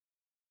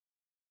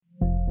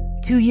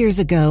2 years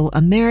ago,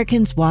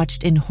 Americans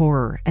watched in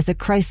horror as a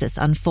crisis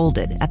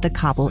unfolded at the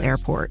Kabul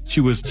airport.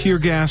 She was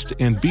tear-gassed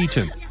and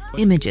beaten.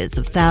 Images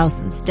of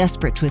thousands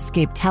desperate to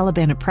escape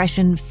Taliban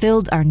oppression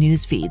filled our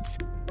news feeds.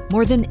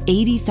 More than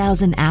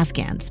 80,000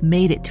 Afghans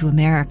made it to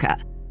America.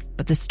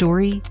 But the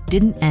story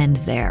didn't end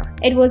there.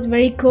 It was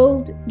very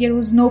cold. There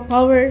was no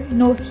power,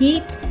 no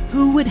heat.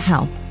 Who would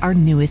help our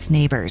newest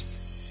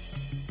neighbors?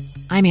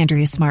 I'm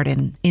Andrea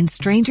Smartin. In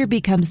Stranger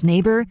Becomes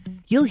Neighbor,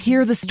 you'll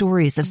hear the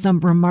stories of some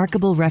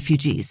remarkable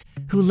refugees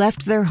who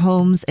left their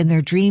homes and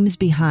their dreams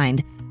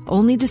behind,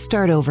 only to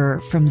start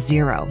over from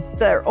zero.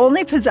 Their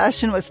only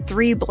possession was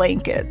 3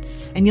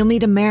 blankets. And you'll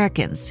meet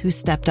Americans who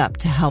stepped up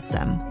to help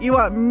them. You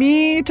want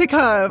me to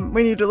come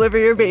when you deliver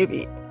your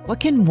baby. What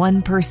can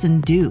one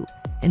person do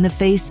in the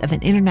face of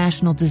an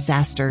international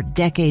disaster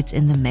decades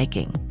in the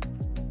making?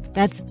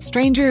 That's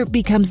Stranger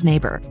Becomes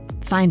Neighbor.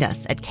 Find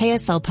us at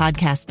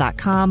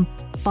kslpodcast.com.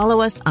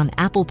 Follow us on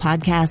Apple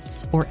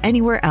Podcasts or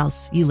anywhere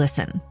else you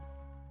listen.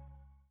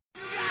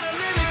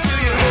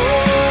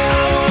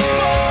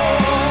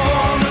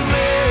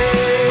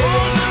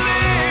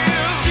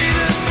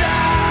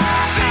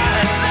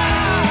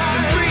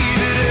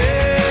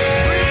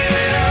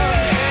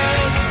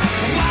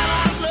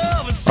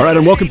 All right,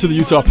 and welcome to the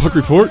Utah Puck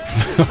Report.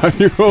 I'm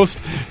your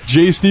host,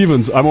 Jay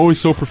Stevens. I'm always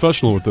so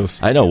professional with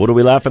this. I know. What are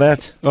we laughing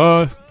at?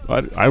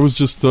 I was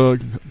just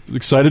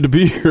excited to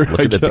be here.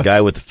 Looking at the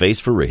guy with the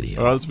face for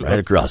radio, right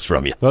across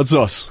from you. That's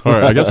us. All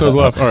right, I guess I was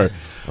laughing.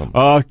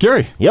 All right,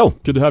 Gary. Yo,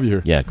 good to have you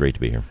here. Yeah, great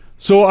to be here.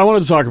 So I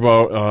wanted to talk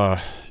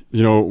about,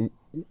 in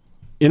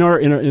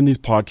these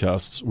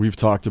podcasts, we've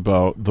talked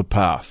about the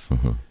path,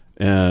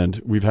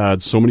 and we've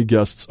had so many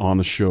guests on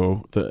the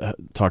show that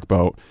talk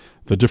about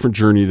the different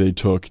journey they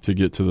took to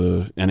get to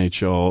the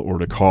NHL or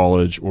to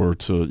college or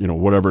to,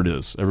 whatever it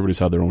is. Everybody's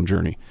had their own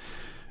journey.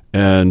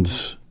 And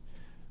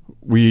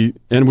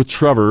with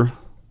Trevor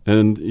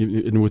and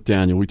with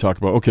Daniel, we talk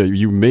about, okay,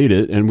 you made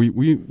it. And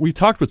we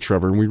talked with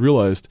Trevor and we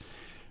realized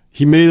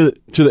he made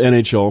it to the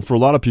NHL. For a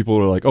lot of people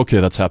are like, okay,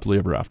 that's happily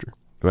ever after.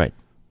 Right.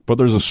 But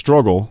there's a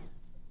struggle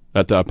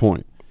at that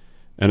point.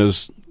 And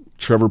as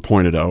Trevor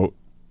pointed out,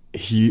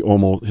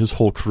 his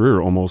whole career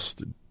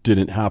almost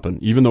didn't happen.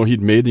 Even though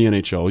he'd made the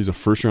NHL, he's a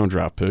first-round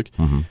draft pick.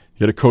 He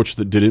had a coach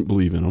that didn't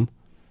believe in him,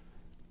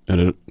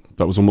 and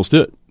that was almost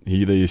it.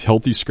 They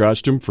healthy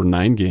scratched him for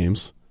 9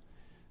 games.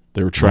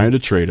 They were trying to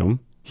trade him.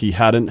 He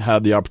hadn't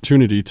had the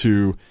opportunity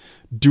to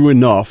do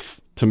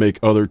enough to make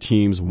other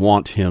teams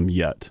want him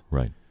yet.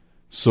 Right.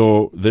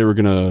 So they were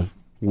going to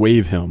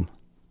waive him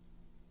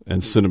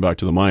and send him back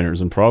to the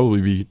minors and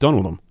probably be done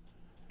with him.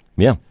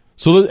 Yeah.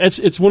 So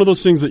it's one of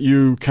those things that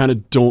you kind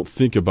of don't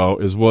think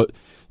about is what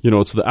 –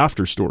 it's the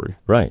after story.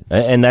 Right.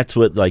 And that's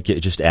what,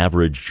 just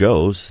average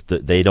Joes,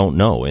 that they don't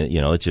know.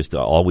 It's just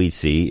all we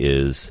see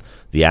is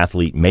the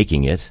athlete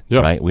making it,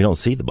 right? We don't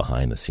see the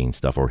behind-the-scenes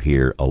stuff or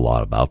hear a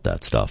lot about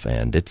that stuff,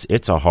 and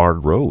it's a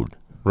hard road.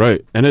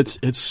 Right. And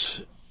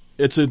it's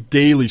a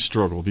daily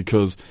struggle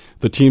because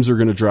the teams are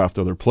going to draft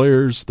other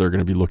players. They're going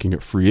to be looking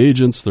at free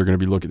agents. They're going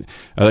to be looking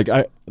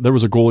there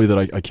was a goalie that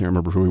I can't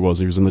remember who he was.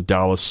 He was in the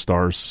Dallas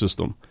Stars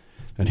system,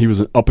 and he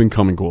was an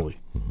up-and-coming goalie.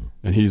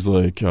 And he's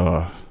like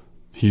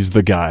he's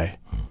the guy.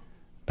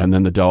 And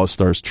then the Dallas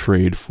Stars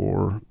trade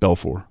for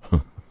Belfour.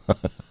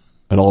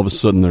 And all of a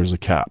sudden there's a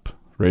cap,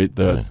 right?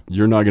 That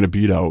you're not going to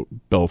beat out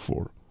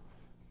Belfour.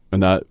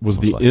 And that was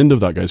the end of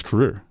that guy's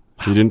career.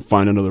 He didn't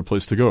find another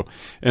place to go.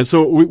 And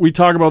so we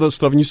talk about that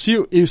stuff, and you see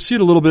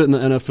it a little bit in the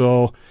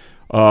NFL,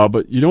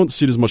 but you don't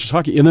see it as much as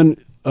hockey. And then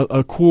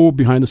a cool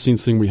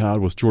behind-the-scenes thing we had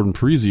with Jordan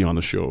Parisi on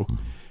the show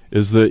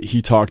is that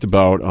he talked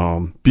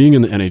about being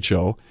in the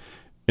NHL,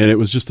 and it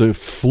was just a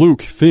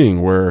fluke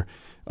thing where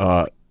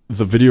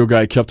the video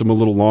guy kept him a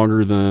little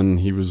longer than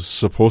he was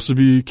supposed to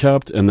be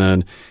kept, and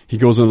then he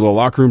goes into the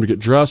locker room to get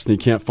dressed, and he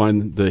can't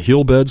find the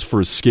heel beds for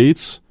his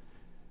skates,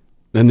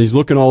 and he's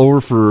looking all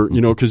over for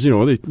because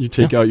you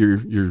take out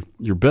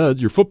your bed,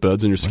 your foot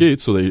beds, and your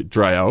skates so they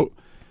dry out,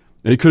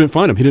 and he couldn't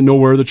find them. He didn't know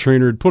where the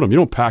trainer had put them. You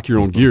don't pack your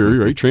own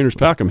gear, right? Trainers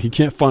pack them. He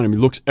can't find them. He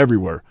looks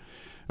everywhere,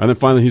 and then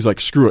finally he's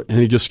like, "Screw it!" and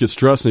he just gets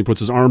dressed and he puts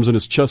his arms in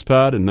his chest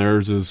pad, and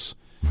there's his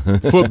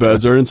foot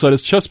beds are inside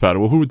his chest pad.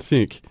 Well, who would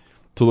think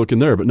to look in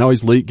there? But now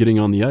he's late getting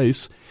on the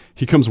ice.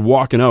 He comes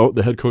walking out.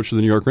 The head coach of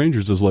the New York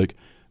Rangers is like,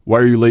 "Why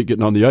are you late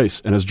getting on the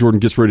ice?" And as Jordan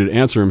gets ready to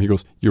answer him, he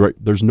goes, "You're right.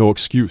 There's no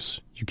excuse.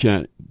 You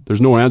can't.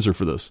 There's no answer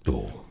for this."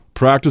 Oh.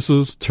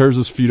 Practices, tears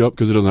his feet up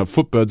because he doesn't have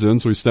footbeds in,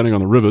 so he's standing on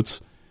the rivets.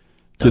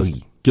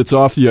 Gets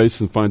off the ice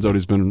and finds out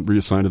he's been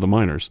reassigned to the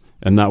minors,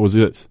 and that was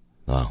it.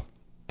 Wow,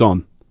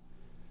 done.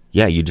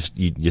 Yeah, you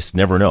just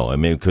never know. I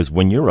mean, because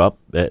when you're up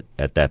at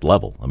that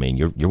level, I mean,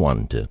 you're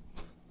wanting to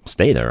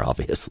stay there,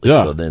 obviously.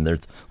 Yeah. So then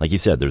there's, like you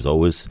said, there's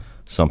always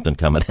something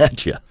coming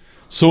at you.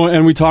 So,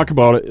 and we talk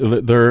about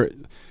it.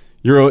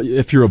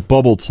 If you're a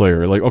bubble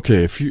player, like,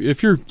 okay,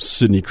 if you're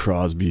Sidney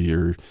Crosby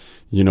or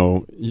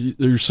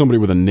you're somebody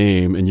with a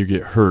name and you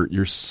get hurt,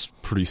 you're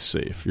pretty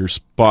safe. Your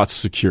spot's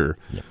secure.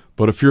 Yeah.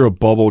 But if you're a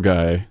bubble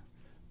guy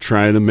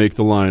trying to make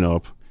the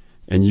lineup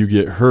and you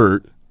get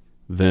hurt,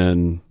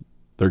 then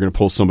they're going to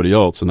pull somebody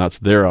else, and that's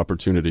their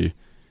opportunity.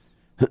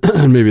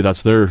 And maybe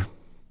that's their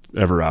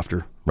ever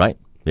after. Right.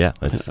 Yeah.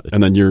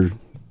 And then you're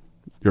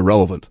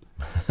irrelevant.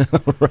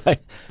 Right.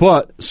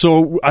 But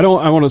so I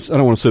don't want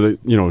to say that,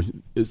 you know,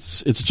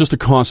 it's just a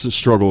constant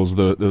struggle is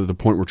the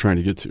point we're trying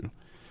to get to.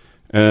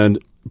 And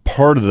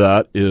part of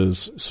that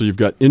is, so you've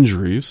got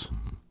injuries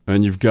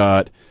and you've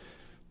got,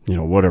 you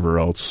know, whatever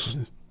else,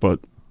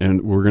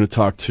 and we're going to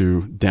talk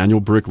to Daniel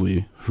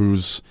Brickley,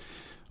 who's,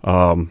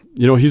 you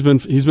know, he's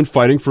been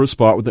fighting for a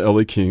spot with the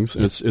LA Kings.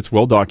 It's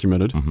well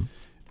documented,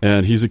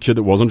 and he's a kid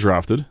that wasn't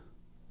drafted,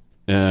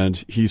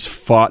 and he's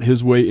fought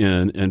his way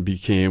in and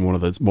became one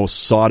of the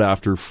most sought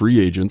after free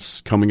agents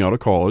coming out of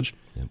college.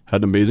 Yep.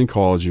 Had an amazing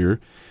college year,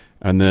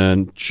 and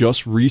then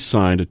just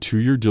re-signed a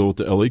 2-year deal with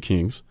the LA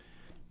Kings.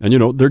 And, you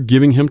know, they're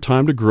giving him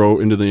time to grow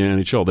into the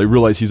NHL. They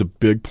realize he's a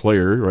big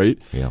player, right?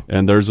 Yeah.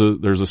 And there's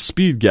a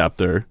speed gap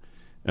there.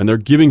 And they're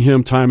giving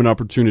him time and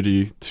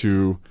opportunity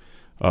to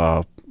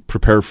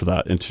prepare for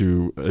that and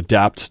to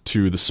adapt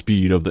to the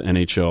speed of the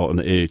NHL and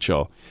the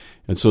AHL.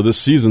 And so this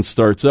season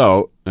starts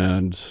out,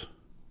 and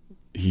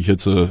he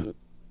hits a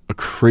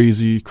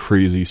crazy,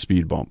 crazy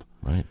speed bump.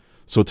 Right.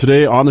 So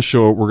today on the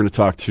show, we're going to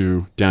talk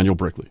to Daniel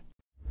Brickley.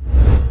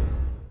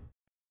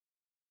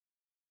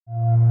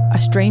 A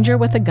stranger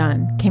with a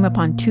gun came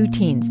upon 2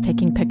 teens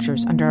taking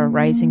pictures under a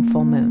rising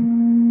full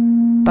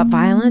moon. But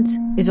violence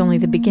is only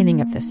the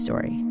beginning of this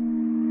story.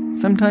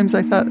 Sometimes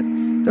I thought,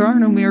 there are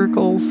no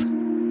miracles.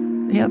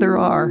 Yeah, there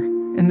are,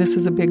 and this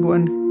is a big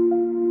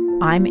one.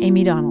 I'm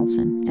Amy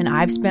Donaldson, and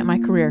I've spent my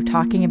career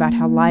talking about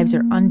how lives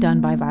are undone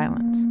by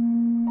violence.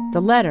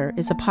 The Letter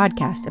is a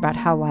podcast about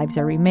how lives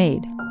are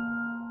remade.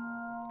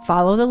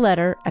 Follow The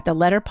Letter at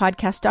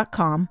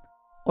theletterpodcast.com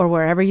or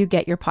wherever you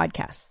get your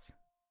podcasts.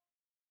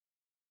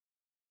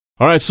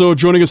 All right, so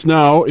joining us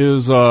now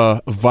is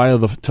via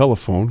the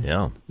telephone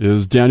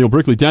is Daniel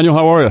Brickley. Daniel,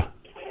 how are you?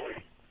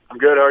 I'm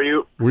good. How are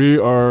you? We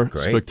are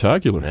Great.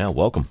 Spectacular. Yeah,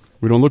 welcome.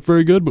 We don't look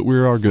very good, but we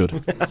are good.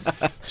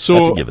 So,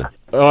 that's a given.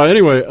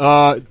 Anyway,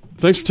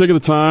 thanks for taking the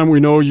time. We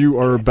know you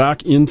are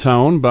back in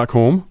town, back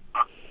home.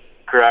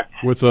 Correct.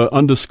 With an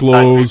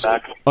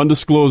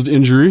undisclosed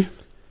injury.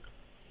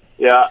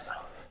 Yeah.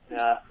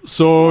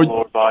 So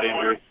lower body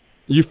injury.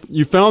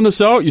 You found this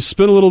out? You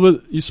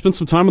spent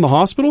some time in the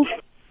hospital?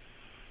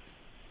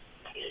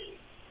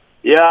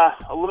 Yeah,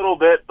 a little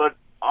bit, but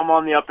I'm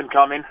on the up and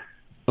coming.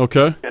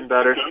 Okay. Getting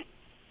better.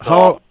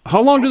 How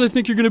long do they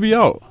think you're going to be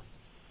out?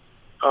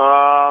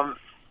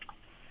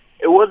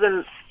 It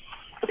wasn't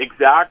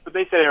exact, but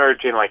they said it were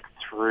between like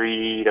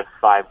 3 to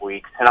 5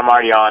 weeks, and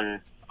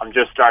I'm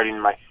just starting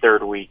my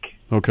 3rd week.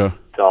 Okay.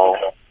 So.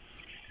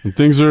 And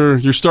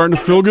you're starting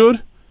to feel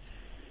good?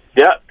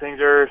 Yeah, things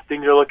are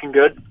looking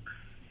good.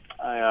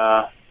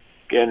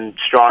 Getting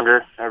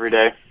stronger every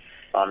day.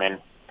 I mean,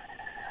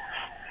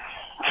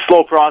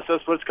 slow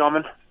process, but it's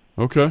coming.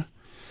 Okay.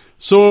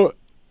 So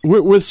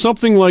with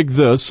something like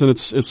this, and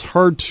it's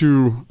hard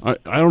to, I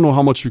don't know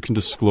how much you can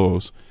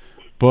disclose,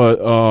 but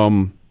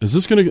is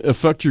this going to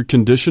affect your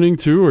conditioning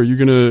too? Are you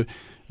going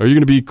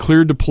to be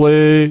cleared to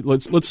play?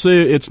 Let's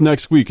say it's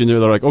next week, and they're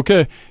like,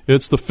 okay,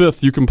 it's the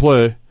 5th, you can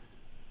play.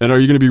 And are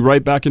you going to be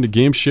right back into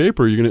game shape,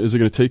 or is it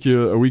going to take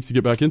you a week to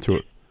get back into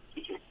it?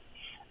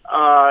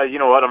 You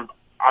know what?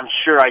 I'm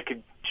sure I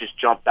could just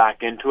jump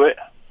back into it,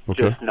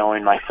 just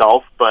knowing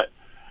myself, but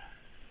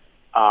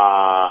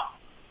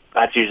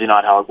that's usually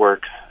not how it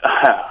works.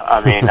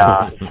 I mean,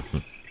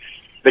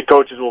 the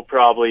coaches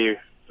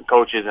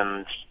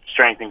and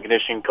strength and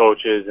conditioning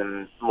coaches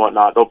and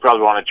whatnot, they'll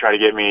probably want to try to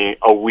get me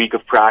a week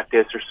of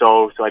practice or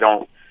so I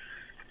don't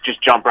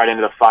just jump right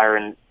into the fire,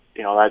 and,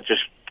 you know, that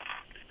just,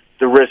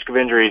 the risk of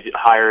injury is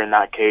higher in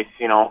that case,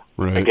 you know,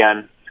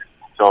 again.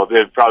 So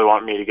they'd probably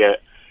want me to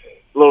get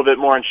a little bit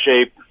more in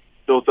shape,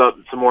 build up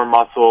some more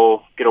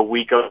muscle, get a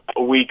week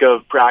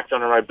of practice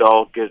under my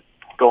belt, get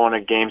going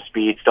at game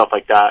speed, stuff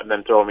like that, and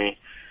then throw me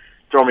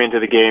into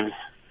the games.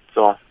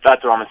 So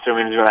that's what I'm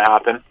assuming is going to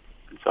happen.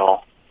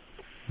 So.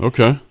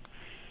 Okay.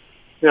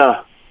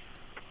 Yeah.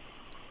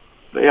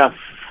 But yeah.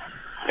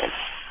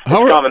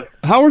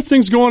 How are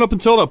things going up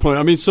until that point?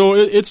 I mean, so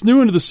it's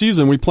new into the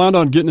season. We planned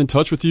on getting in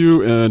touch with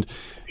you and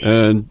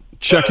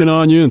checking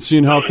on you and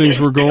seeing how things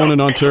were going in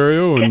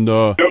Ontario, and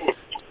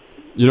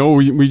you know,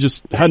 we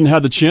just hadn't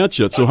had the chance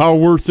yet. So how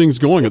were things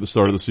going at the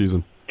start of the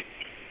season?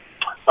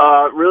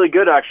 Really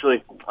good,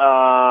 actually. We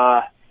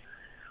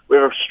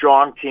have a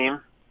strong team.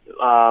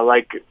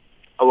 Like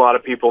a lot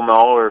of people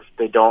know, or if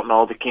they don't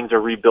know, the Kings are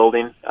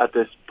rebuilding at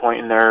this point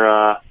in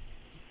their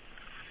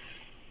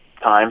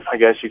time, I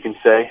guess you can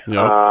say.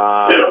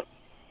 Yeah.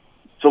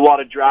 It's a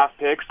lot of draft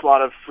picks, a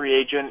lot of free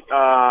agent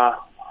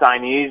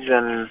signees,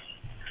 and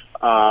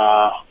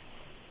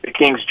the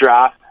Kings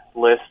draft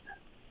list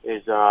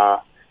is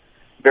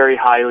very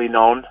highly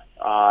known.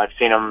 I've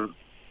seen them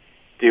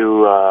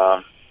do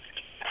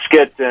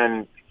skits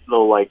and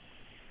little like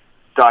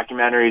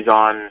documentaries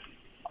on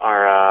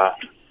our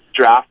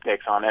draft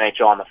picks on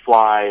NHL on the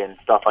Fly and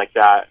stuff like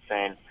that,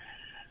 saying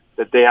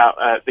that they have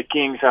the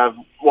Kings have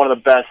one of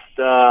the best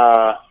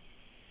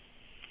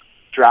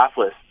draft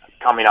lists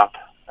coming up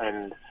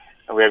and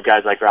we have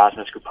guys like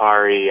Rasmus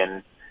Kupari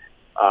and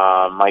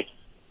Mike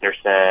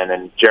Anderson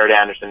and Jared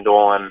Anderson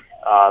Dolan.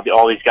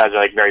 All these guys are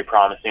like very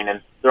promising,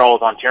 and they're all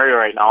with Ontario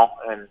right now.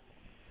 And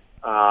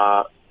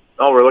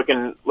we're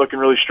looking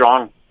really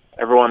strong.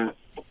 Everyone,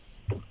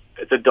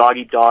 it's a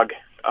dog-eat-dog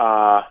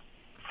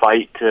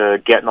fight to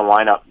get in the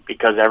lineup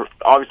because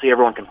obviously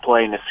everyone can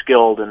play and is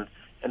skilled and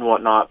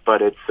whatnot,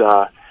 but it's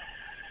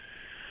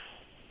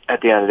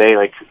at the end of the day,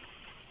 like,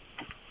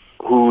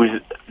 who's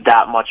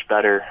that much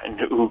better and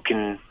who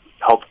can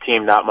help the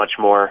team that much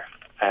more,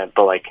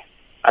 but like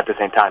at the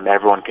same time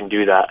everyone can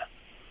do that,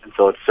 and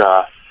so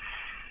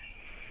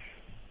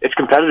it's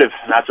competitive.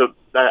 And that's what,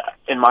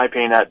 in my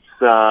opinion,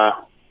 I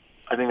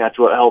think that's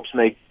what helps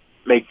make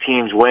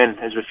teams win,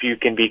 is if you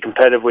can be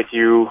competitive with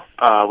your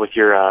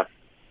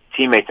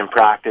teammates in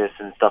practice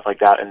and stuff like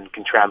that, and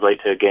can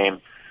translate to a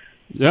game.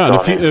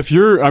 Yeah, so, and if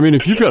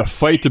you've got a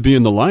fight to be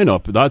in the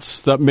lineup,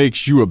 that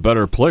makes you a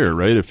better player,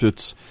 right? If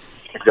it's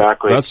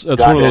exactly that's one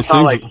of those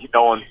things.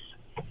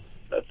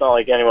 It's not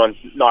like anyone's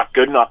not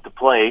good enough to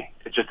play.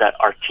 It's just that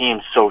our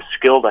team's so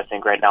skilled, I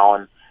think, right now,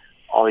 and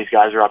all these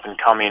guys are up and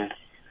coming,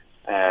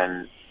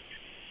 and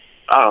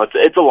I don't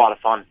know. It's a lot of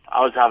fun.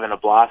 I was having a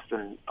blast,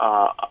 and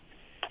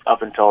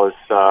up until this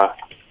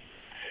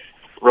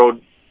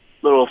road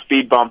little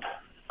speed bump,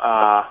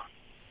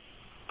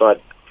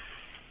 but.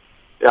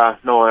 Yeah,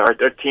 no, our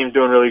team's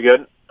doing really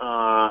good.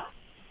 I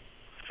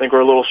think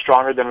we're a little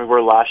stronger than we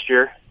were last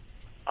year.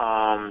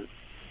 I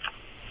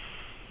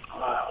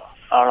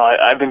don't know.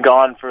 I've been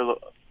gone for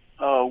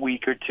a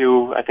week or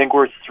two. I think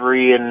we're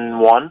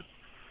 3-1.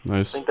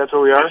 Nice. I think that's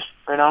where we are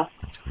right now.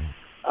 That's great.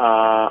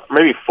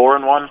 Maybe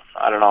 4-1.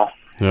 I don't know.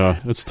 Yeah,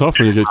 it's tough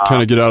when you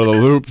kind of get out of the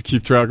loop to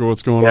keep track of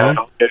what's going on.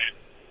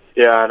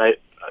 Yeah, and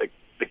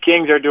the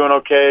Kings are doing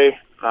okay.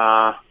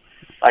 Like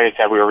I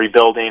said, we were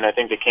rebuilding. I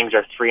think the Kings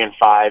are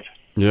 3-5.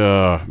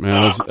 Yeah,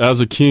 man.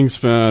 As a Kings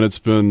fan, it's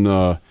been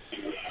tough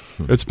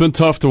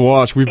to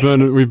watch. We've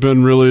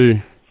been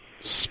really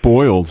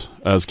spoiled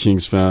as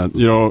Kings fan.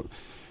 You know,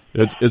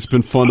 it's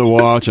been fun to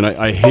watch, and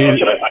I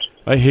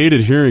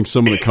hated hearing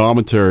some of the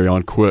commentary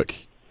on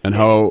Quick and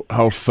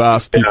how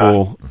fast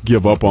people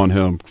give up on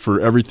him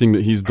for everything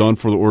that he's done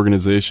for the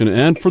organization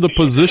and for the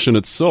position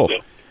itself.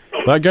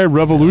 That guy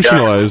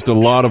revolutionized a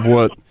lot of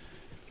what.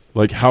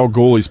 Like how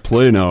goalies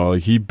play now.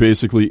 Like he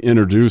basically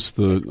introduced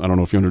I don't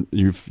know if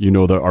you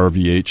know the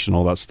RVH and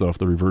all that stuff,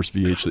 the reverse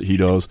VH that he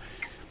does.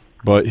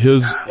 But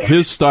his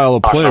style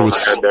of play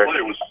was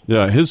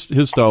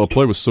his style of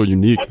play was so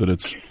unique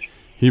that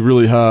he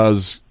really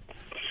has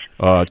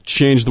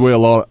changed the way a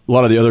lot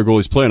of the other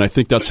goalies play, and I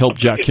think that's helped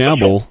Jack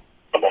Campbell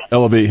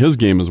elevate his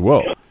game as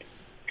well.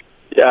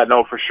 Yeah,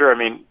 no, for sure. I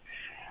mean,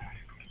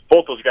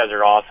 both those guys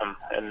are awesome,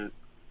 and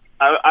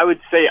I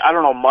would say I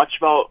don't know much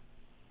about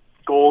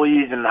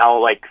goalies and how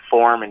like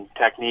form and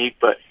technique,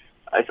 but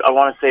I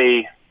want to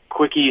say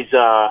Quickie's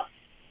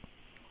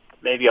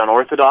maybe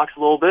unorthodox a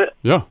little bit.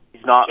 Yeah,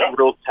 he's not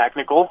real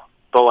technical,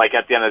 but like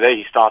at the end of the day,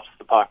 he stops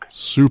the puck.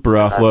 Super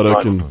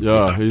athletic, and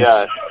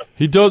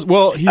he does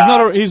well.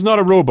 He's not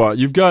a robot.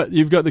 You've got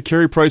the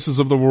Carey Prices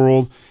of the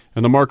world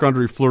and the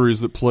Marc-Andre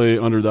Fleury's that play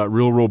under that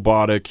real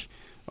robotic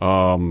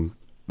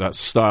that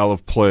style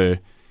of play,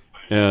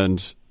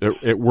 and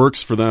it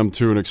works for them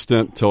to an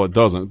extent till it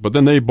doesn't. But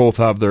then they both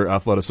have their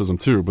athleticism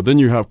too. But then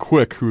you have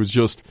Quick, who's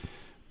just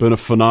been a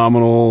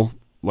phenomenal,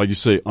 like you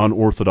say,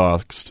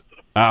 unorthodox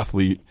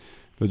athlete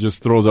that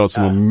just throws out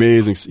some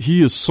amazing.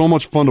 He is so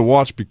much fun to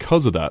watch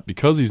because of that,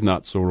 because he's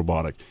not so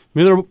robotic. I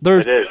mean,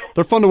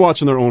 they're fun to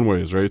watch in their own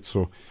ways, right?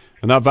 So,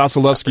 and that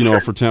Vasilevsky,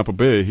 for Tampa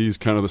Bay, he's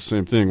kind of the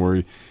same thing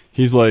where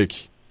he's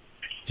like.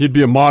 He'd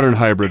be a modern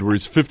hybrid where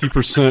he's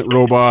 50%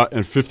 robot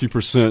and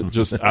 50%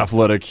 just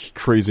athletic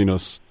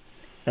craziness.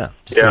 Yeah.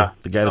 The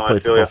guy that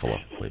played for Buffalo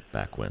way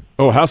back when.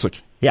 Oh, Hasek.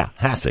 Yeah,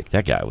 Hasek.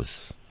 That guy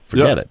was...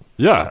 Forget it.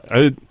 Yeah.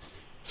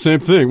 Same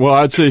thing. Well,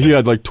 I'd say he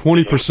had like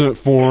 20%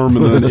 form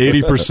and then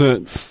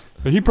 80%.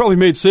 He probably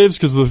made saves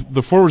because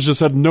the forwards just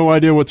had no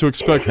idea what to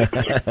expect.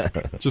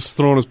 Just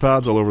throwing his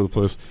pads all over the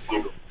place.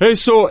 Hey,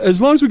 so as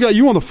long as we got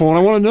you on the phone, I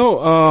want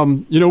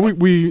to know,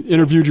 we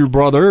interviewed your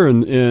brother,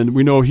 and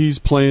we know he's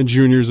playing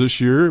juniors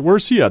this year.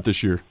 Where's he at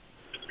this year?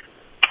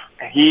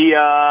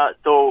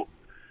 So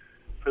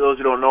for those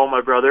who don't know,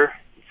 my brother,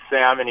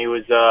 Sam, and he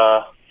was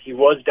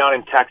down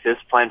in Texas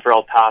playing for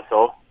El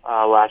Paso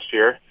last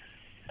year.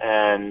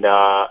 And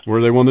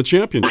where they won the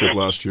championship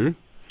last year.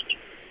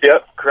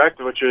 Yep, correct,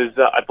 which was,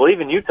 I believe,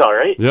 in Utah,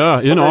 right?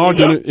 Yeah, in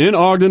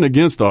Ogden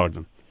against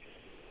Ogden.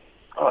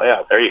 Oh,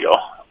 yeah, there you go.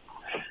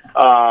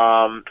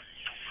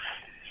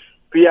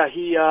 But yeah,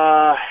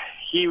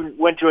 he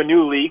went to a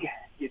new league.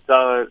 It's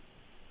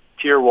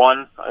Tier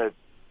 1,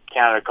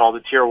 Canada called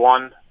it Tier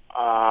 1,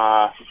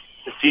 the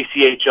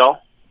CCHL,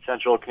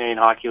 Central Canadian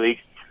Hockey League,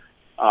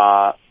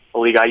 a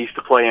league I used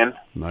to play in.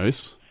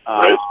 Nice.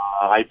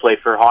 I play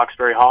for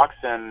Hawkesbury Hawks,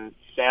 and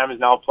Sam is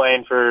now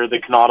playing for the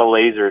Canada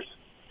Lasers.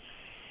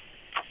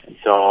 And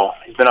so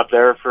he's been up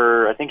there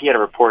for, I think he had a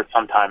report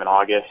sometime in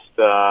August,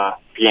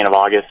 beginning of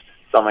August,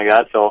 something like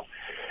that. So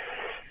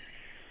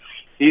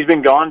he's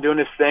been gone doing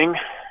his thing,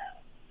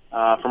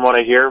 From what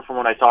I hear, from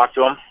when I talk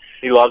to him,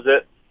 he loves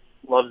it.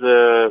 Loves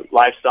the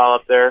lifestyle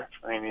up there.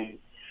 I mean, he's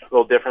a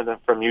little different than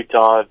from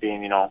Utah,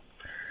 being,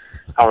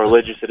 how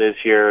religious it is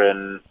here,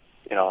 and,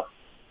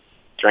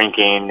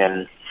 drinking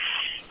and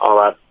all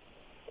that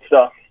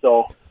stuff.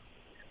 So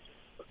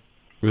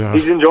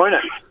he's enjoying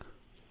it.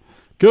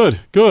 Good.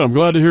 I'm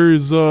glad to hear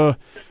he's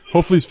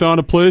hopefully he's found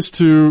a place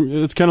to.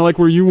 It's kind of like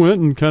where you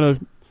went and kind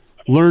of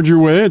learned your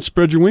way and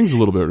spread your wings a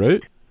little bit,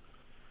 right?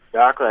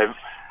 Exactly.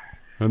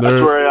 And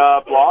that's where I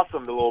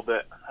blossomed a little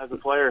bit as a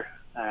player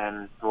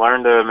and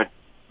learned to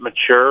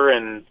mature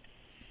and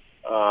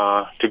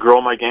to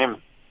grow my game.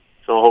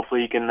 So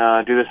hopefully you can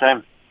do the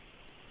same.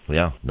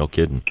 Yeah, no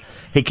kidding.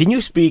 Hey, can you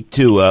speak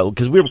to,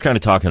 because we were kind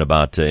of talking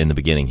about in the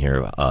beginning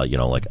here,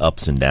 like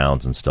ups and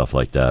downs and stuff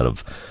like that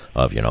of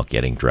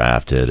getting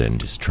drafted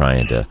and just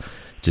trying to,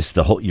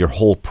 your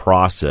whole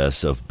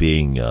process of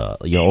being,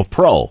 a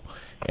pro.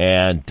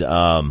 And,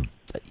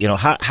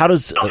 how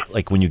does,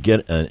 like when you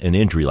get an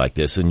injury like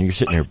this and you're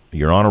sitting here,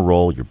 you're on a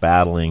roll, you're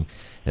battling,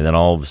 and then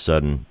all of a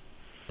sudden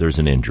there's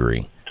an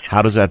injury.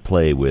 How does that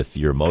play with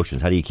your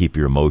emotions? How do you keep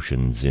your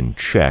emotions in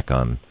check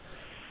on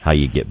how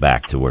you get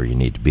back to where you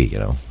need to be,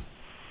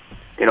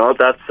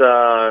 That's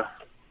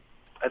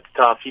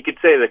tough. You could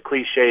say the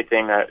cliche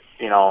thing that,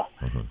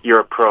 you're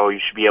a pro,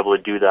 you should be able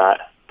to do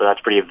that, but that's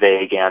pretty a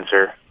vague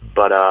answer.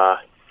 But,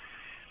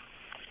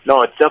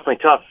 no, it's definitely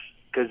tough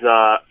because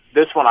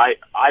this one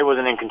I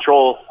wasn't in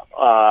control.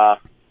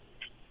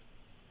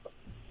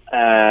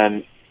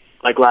 And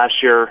like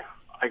last year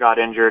I got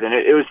injured and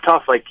it was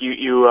tough. Like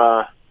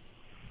you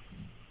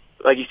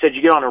like you said,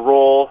 you get on a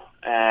roll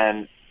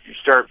and you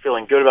start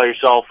feeling good about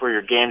yourself, where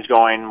your game's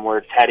going, where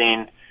it's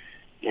heading.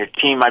 Your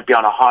team might be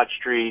on a hot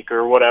streak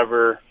or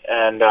whatever,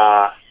 and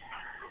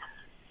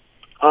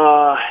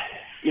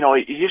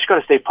you just got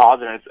to stay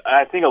positive.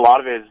 I think a lot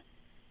of it is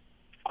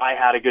I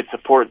had a good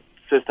support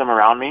system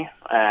around me,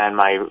 and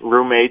my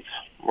roommates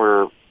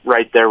were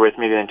right there with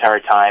me the entire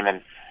time,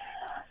 and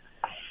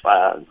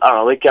I don't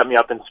know, they kept me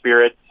up in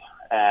spirits.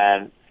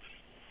 And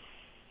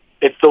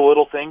it's the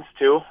little things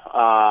too.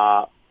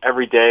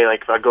 Every day,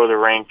 like if I go to the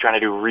rink trying to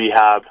do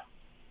rehab,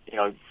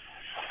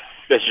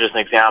 this is just an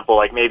example.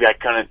 Like maybe I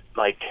couldn't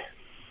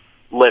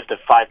lift a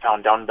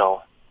 5-pound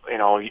dumbbell,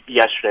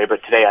 yesterday,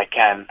 but today I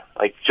can.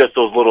 Like just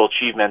those little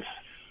achievements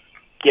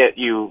get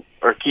you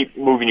or keep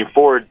moving you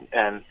forward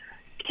and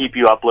keep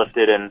you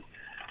uplifted and,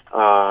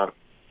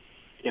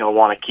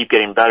 want to keep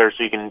getting better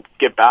so you can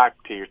get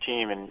back to your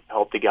team and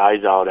help the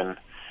guys out. And,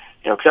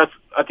 because that's,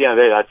 at the end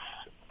of the day,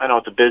 I know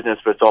it's a business,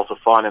 but it's also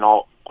fun, and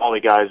all the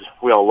guys,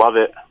 we all love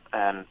it.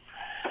 And,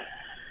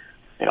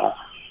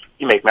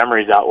 you make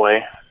memories that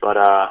way, but,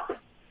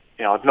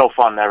 it's no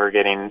fun ever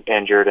getting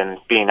injured and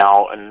being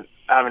out and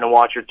having to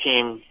watch your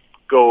team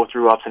go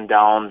through ups and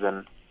downs,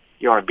 and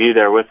you want to be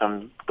there with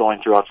them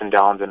going through ups and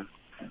downs, and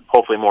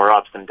hopefully more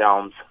ups than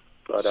downs.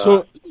 But,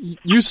 so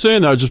you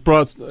saying that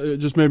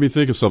just made me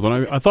think of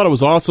something. I thought it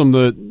was awesome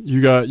that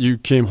you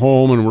came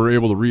home and were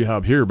able to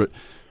rehab here, but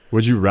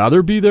would you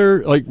rather be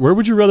there? Like, where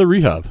would you rather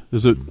rehab?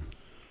 Does it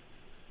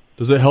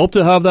help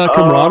to have that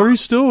camaraderie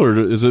still, or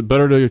is it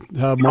better to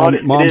have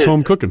mom's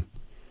home cooking?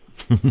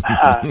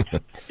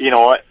 You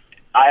know what?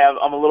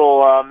 I'm a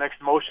little mixed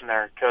emotion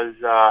there because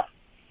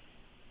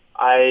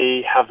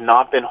I have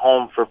not been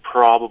home for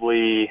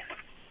probably,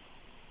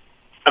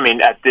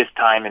 at this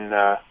time in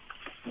the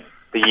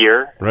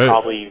year, right.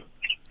 Probably,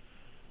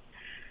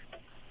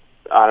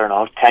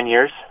 10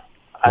 years.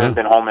 I haven't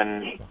been home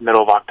in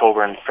middle of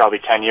October in probably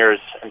 10 years,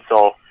 and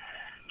so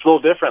it's a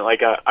little different.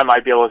 Like I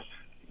might be able to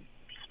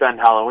spend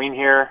Halloween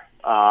here,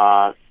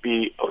 my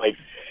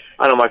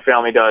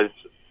family does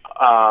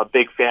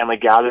big family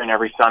gathering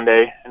every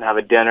Sunday and have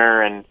a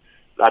dinner, and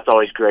that's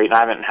always great. And I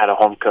haven't had a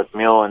home cooked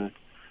meal in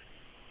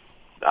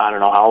I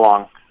don't know how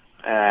long,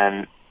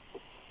 and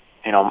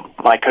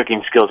my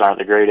cooking skills aren't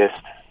the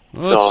greatest.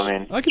 Well,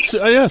 I can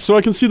see, so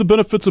I can see the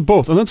benefits of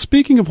both. And then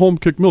speaking of home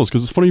cooked meals,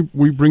 because it's funny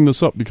we bring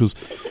this up because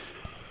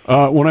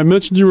when I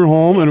mentioned you were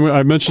home, and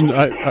I mentioned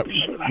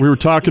we were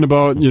talking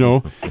about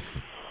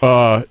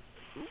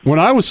when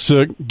I was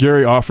sick,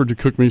 Gary offered to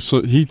cook me.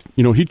 So he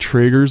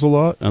Traegers a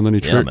lot, and then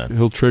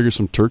he'll Traeger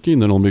some turkey,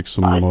 and then he'll make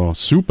some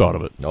soup out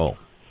of it. Oh,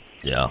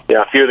 yeah.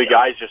 Yeah, a few of the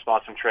guys just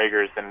bought some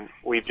Traegers, and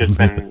we've just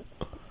been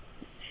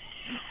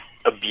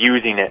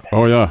abusing it.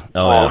 Oh yeah.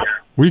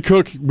 We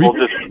cook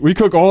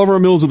all of our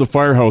meals at the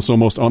firehouse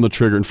almost on the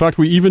Traeger. In fact,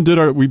 we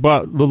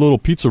bought the little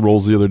pizza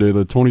rolls the other day,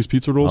 the Tony's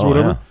pizza rolls or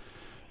whatever,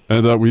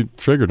 and we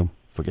Traegered them.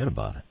 Forget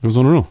about it. It was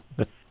unreal.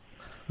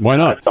 Why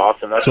not? That's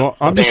awesome. So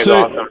I'm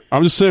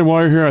just saying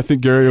while you're here, I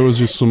think Gary owes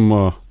you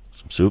some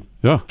soup.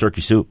 Yeah,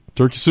 turkey soup.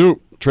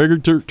 Traeger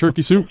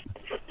turkey soup.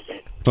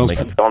 Sounds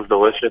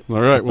delicious.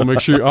 All right,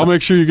 I'll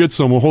make sure you get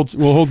some. We'll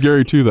hold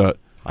Gary to that.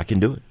 I can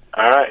do it.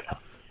 All right.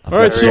 All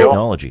right. So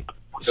technology.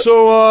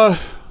 So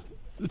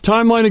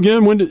timeline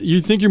again. When do you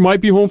think you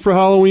might be home for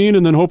Halloween,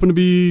 and then hoping to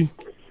be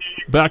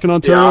back in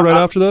Ontario right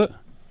after that?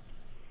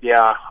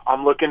 Yeah,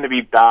 I'm looking to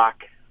be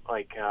back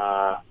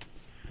the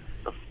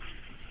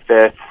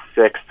 5th,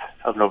 6th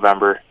of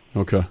November.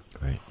 Okay.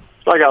 Great.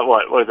 So I got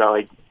what is that,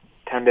 like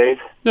 10 days?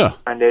 Yeah.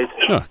 9 days?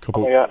 Yeah, a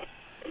couple.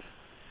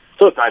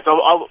 So it's nice.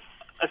 I'll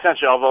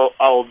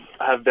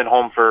have been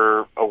home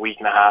for a week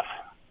and a half.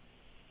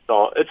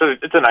 So it's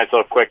a nice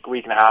little quick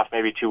week and a half,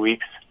 maybe 2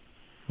 weeks.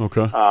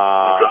 Okay.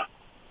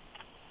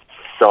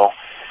 So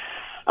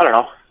I don't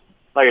know.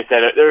 Like I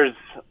said, there's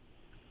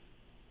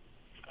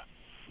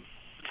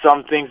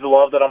some things to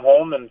love that I'm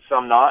home and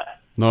some not.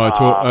 No,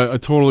 I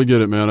totally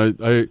get it, man.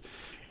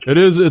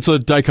 It's a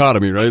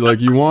dichotomy, right?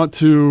 Like you want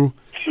to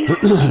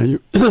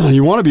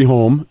you want to be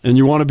home and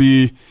you want to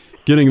be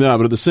getting that,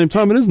 but at the same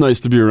time, it is nice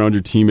to be around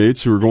your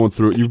teammates who are going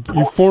through it. You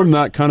form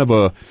that kind of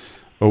a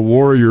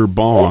warrior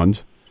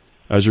bond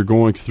as you're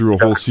going through a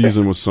whole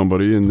season with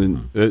somebody, and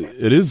then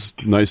it is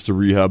nice to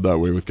rehab that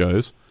way with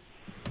guys.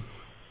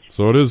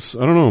 So it is.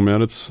 I don't know,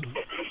 man. It's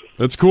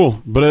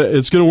cool, but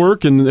it's going to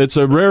work, and it's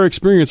a rare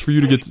experience for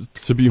you to get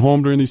to be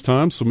home during these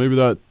times. So maybe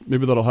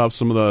that'll have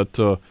some of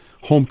that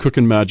home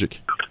cooking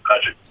magic.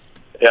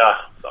 Yeah,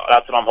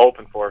 that's what I'm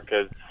hoping for.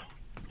 Because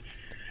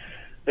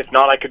if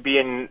not, I could be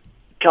in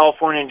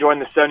California enjoying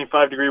the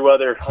 75-degree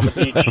weather on the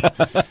beach.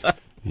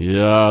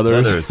 Yeah,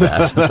 there's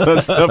that.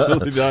 That's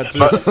definitely that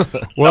too.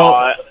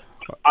 Well,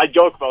 I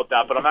joke about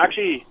that, but I'm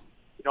actually,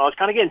 I was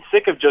kind of getting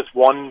sick of just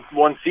one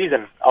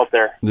season out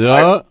there.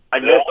 Yeah, I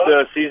missed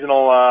the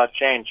seasonal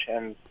change,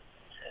 and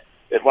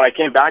when I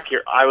came back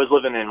here, I was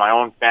living in my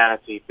own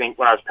fantasy. When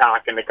I was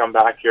packing to come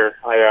back here,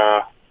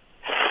 I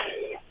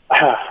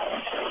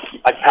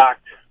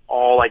packed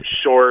all like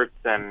shorts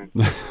and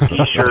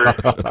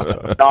t-shirts,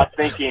 not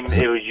thinking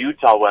it was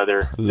Utah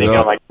weather, thinking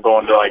I'm like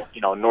going to like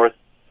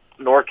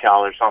NorCal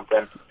or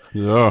something.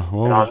 Yeah,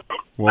 well,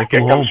 I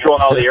come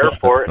strolling out of the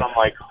airport, and I'm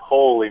like,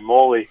 holy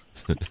moly,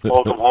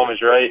 welcome home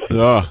is right.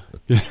 Yeah.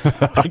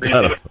 I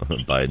gotta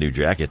buy a new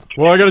jacket.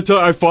 Well, I gotta tell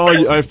you,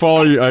 I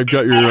follow you. I've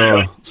got your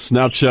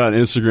Snapchat and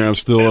Instagram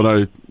still,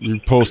 and you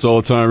post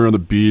all the time. You're on the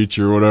beach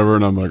or whatever,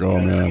 and I'm like, oh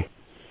man,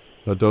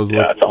 that does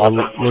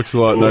looks a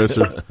lot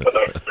nicer.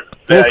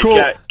 Yeah, cool.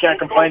 You can't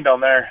complain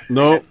down there.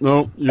 No,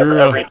 you're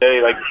every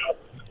day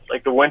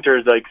like the winter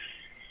is like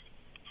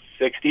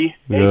 60,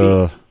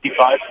 maybe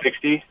 55,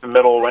 60, the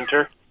middle of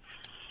winter.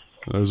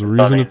 There's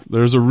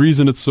a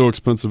reason it's so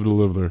expensive to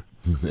live there.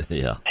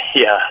 Yeah,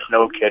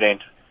 no kidding.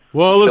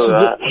 Well, listen,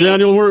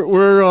 Daniel,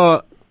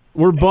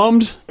 we're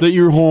bummed that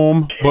you're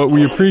home, but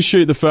we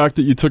appreciate the fact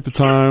that you took the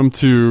time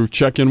to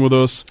check in with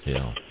us.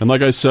 Yeah. And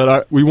like I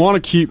said, we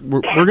want to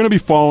we're going to be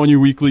following you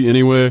weekly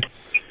anyway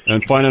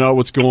and finding out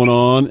what's going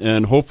on.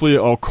 And hopefully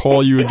I'll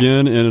call you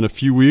again in a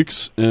few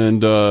weeks,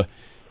 and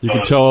you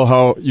can tell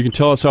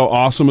us how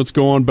awesome it's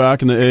going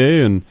back in the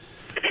A and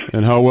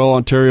how well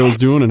Ontario's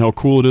doing and how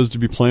cool it is to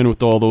be playing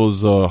with all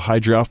those high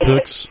draft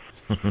picks.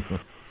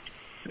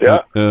 Yeah,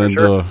 and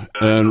sure.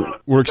 And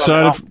we're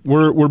excited.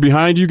 We're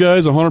behind you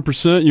guys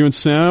 100%. You and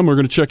Sam. We're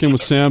going to check in with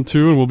Sam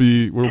too, and we'll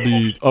be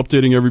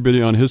updating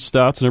everybody on his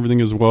stats and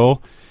everything as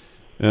well.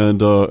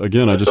 And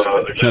again, I just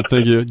can't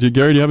thank you.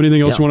 Gary, do you have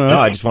anything else you want to add? No,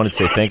 I just wanted to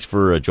say thanks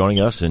for joining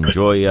us.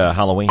 Enjoy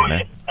Halloween,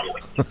 man.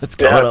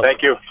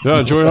 Thank you. Yeah,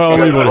 enjoy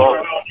Halloween, buddy.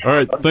 All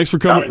right, thanks for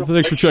coming.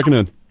 Thanks for checking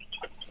in.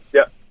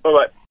 Yeah,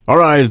 bye-bye. All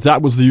right,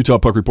 that was the Utah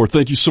Puck Report.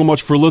 Thank you so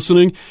much for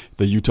listening.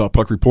 The Utah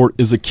Puck Report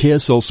is a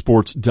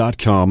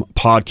KSLSports.com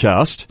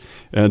podcast.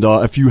 And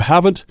if you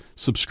haven't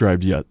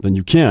subscribed yet, then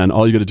you can.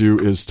 All you got to do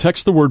is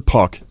text the word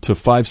puck to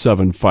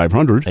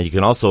 57500. And you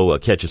can also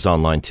catch us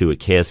online, too, at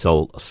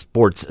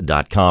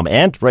KSLSports.com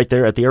and right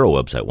there at the Arrow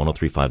website,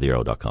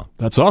 1035thearrow.com.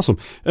 That's awesome.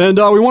 And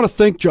we want to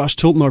thank Josh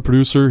Tilton, our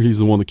producer. He's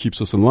the one that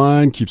keeps us in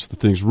line, keeps the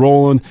things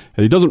rolling.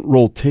 And he doesn't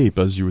roll tape,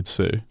 as you would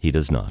say. He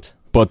does not.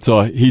 But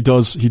he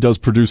does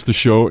produce the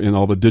show in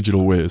all the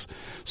digital ways.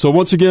 So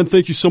once again,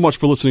 thank you so much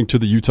for listening to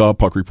the Utah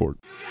Puck Report.